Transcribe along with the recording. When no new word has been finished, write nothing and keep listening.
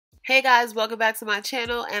Hey guys, welcome back to my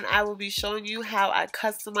channel, and I will be showing you how I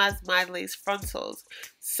customize my lace frontals.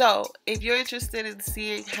 So if you're interested in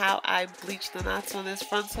seeing how I bleach the knots on this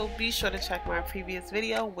frontal, be sure to check my previous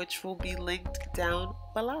video, which will be linked down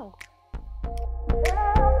below.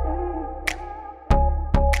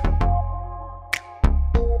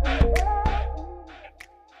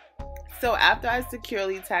 So after I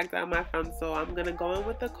securely tack down my frontal, I'm going to go in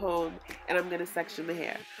with the comb and I'm going to section the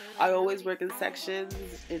hair. I always work in sections,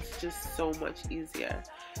 it's just so much easier.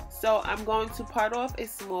 So I'm going to part off a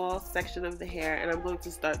small section of the hair and I'm going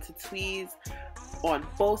to start to tweeze on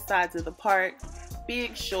both sides of the part,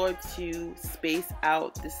 being sure to space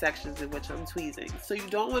out the sections in which I'm tweezing. So you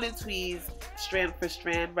don't want to tweeze strand for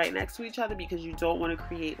strand right next to each other because you don't want to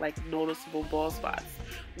create like noticeable bald spots.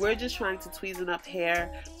 We're just trying to tweeze enough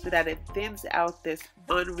hair so that it thins out this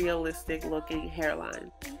unrealistic looking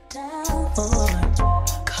hairline.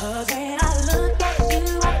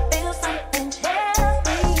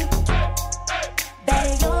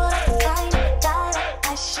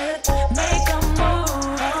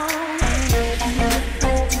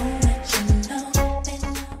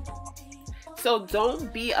 So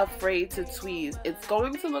don't be afraid to tweeze. It's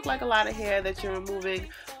going to look like a lot of hair that you're removing,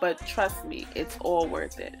 but trust me, it's all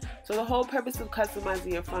worth it. So the whole purpose of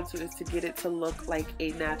customizing your frontal is to get it to look like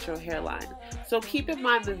a natural hairline. So keep in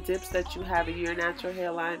mind the dips that you have in your natural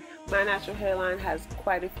hairline. My natural hairline has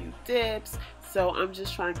quite a few dips, so I'm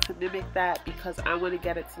just trying to mimic that because I want to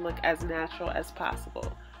get it to look as natural as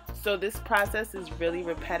possible. So this process is really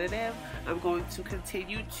repetitive. I'm going to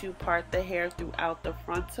continue to part the hair throughout the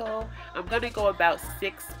frontal. I'm going to go about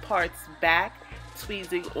 6 parts back,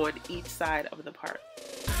 tweezing on each side of the part.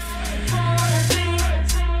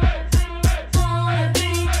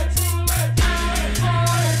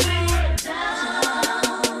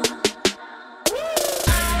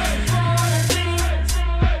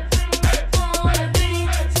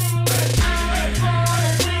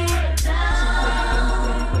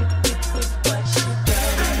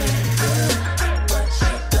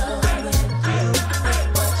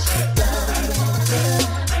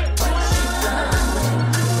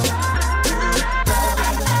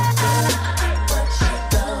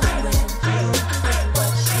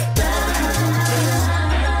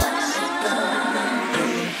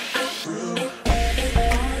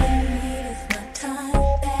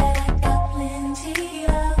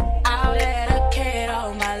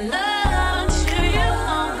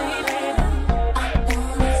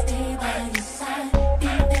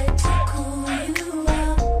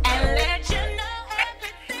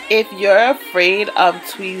 If you're afraid of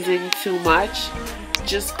tweezing too much,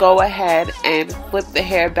 just go ahead and flip the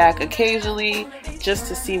hair back occasionally just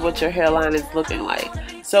to see what your hairline is looking like.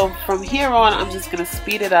 So from here on, I'm just going to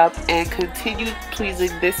speed it up and continue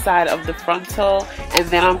tweezing this side of the frontal, and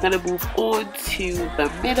then I'm going to move on to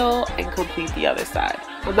the middle and complete the other side.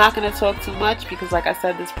 I'm not going to talk too much because, like I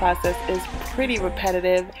said, this process is pretty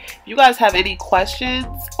repetitive. If you guys have any questions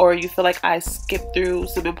or you feel like I skipped through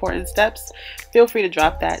some important steps, feel free to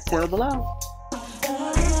drop that down below.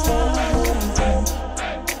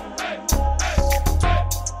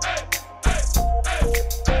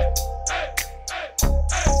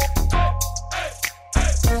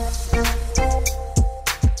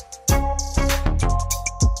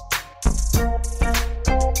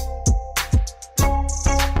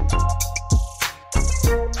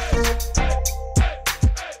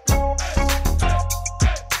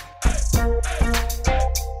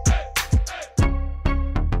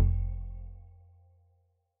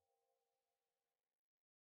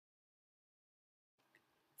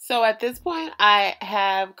 So at this point, I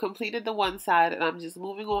have completed the one side and I'm just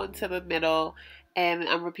moving on to the middle, and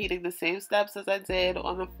I'm repeating the same steps as I did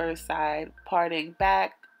on the first side, parting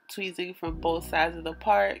back, tweezing from both sides of the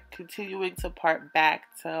part, continuing to part back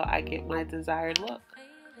till I get my desired look.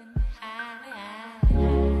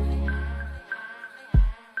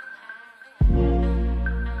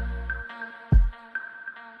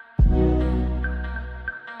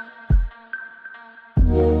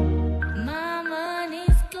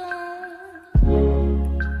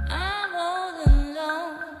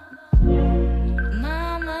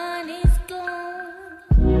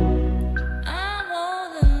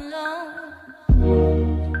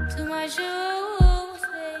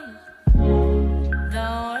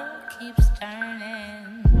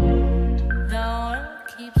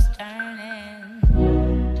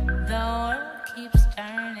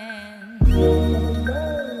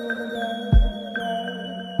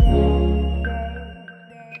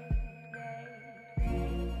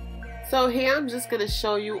 So here I'm just going to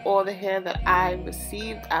show you all the hair that I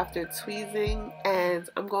received after tweezing, and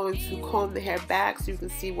I'm going to comb the hair back so you can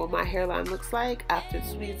see what my hairline looks like after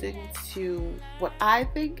tweezing to what I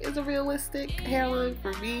think is a realistic hairline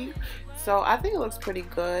for me. So I think it looks pretty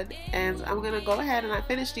good, and I'm going to go ahead and I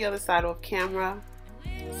finished the other side off camera.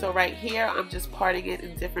 So right here I'm just parting it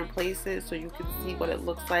in different places so you can see what it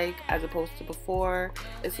looks like as opposed to before.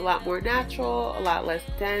 It's a lot more natural, a lot less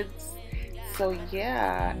dense. So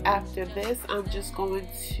yeah, after this I'm just going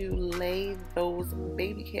to lay those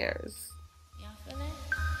baby hairs. Y'all feel it?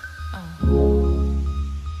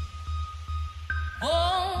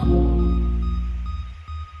 Oh.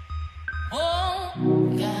 Oh.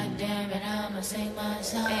 God damn it, I'ma sing my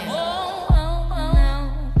song. Oh.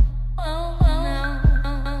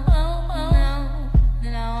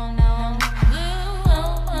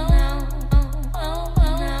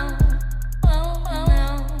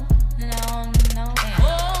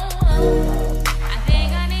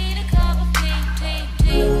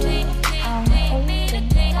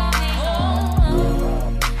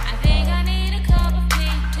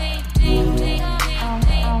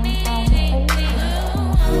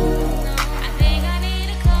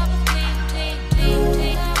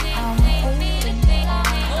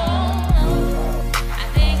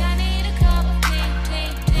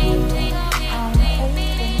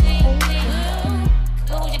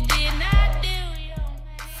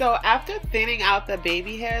 So after thinning out the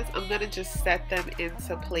baby hairs, I'm going to just set them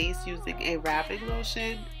into place using a wrapping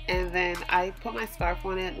lotion, and then I put my scarf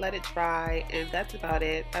on it, let it dry, and that's about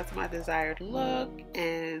it. That's my desired look,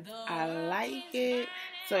 and I like it.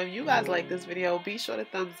 So if you guys like this video, be sure to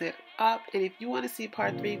thumbs it up, and if you want to see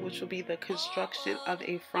part 3, which will be the construction of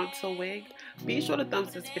a frontal wig, be sure to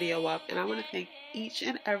thumbs this video up, and I want to thank each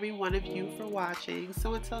and every one of you for watching.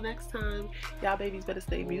 So until next time, y'all babies better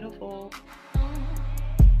stay beautiful.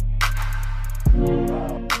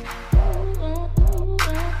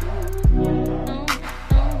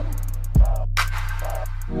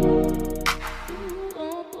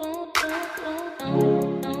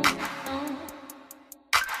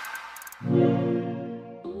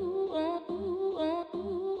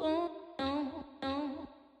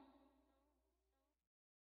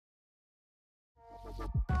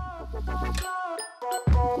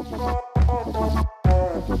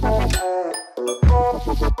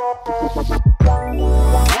 Oh.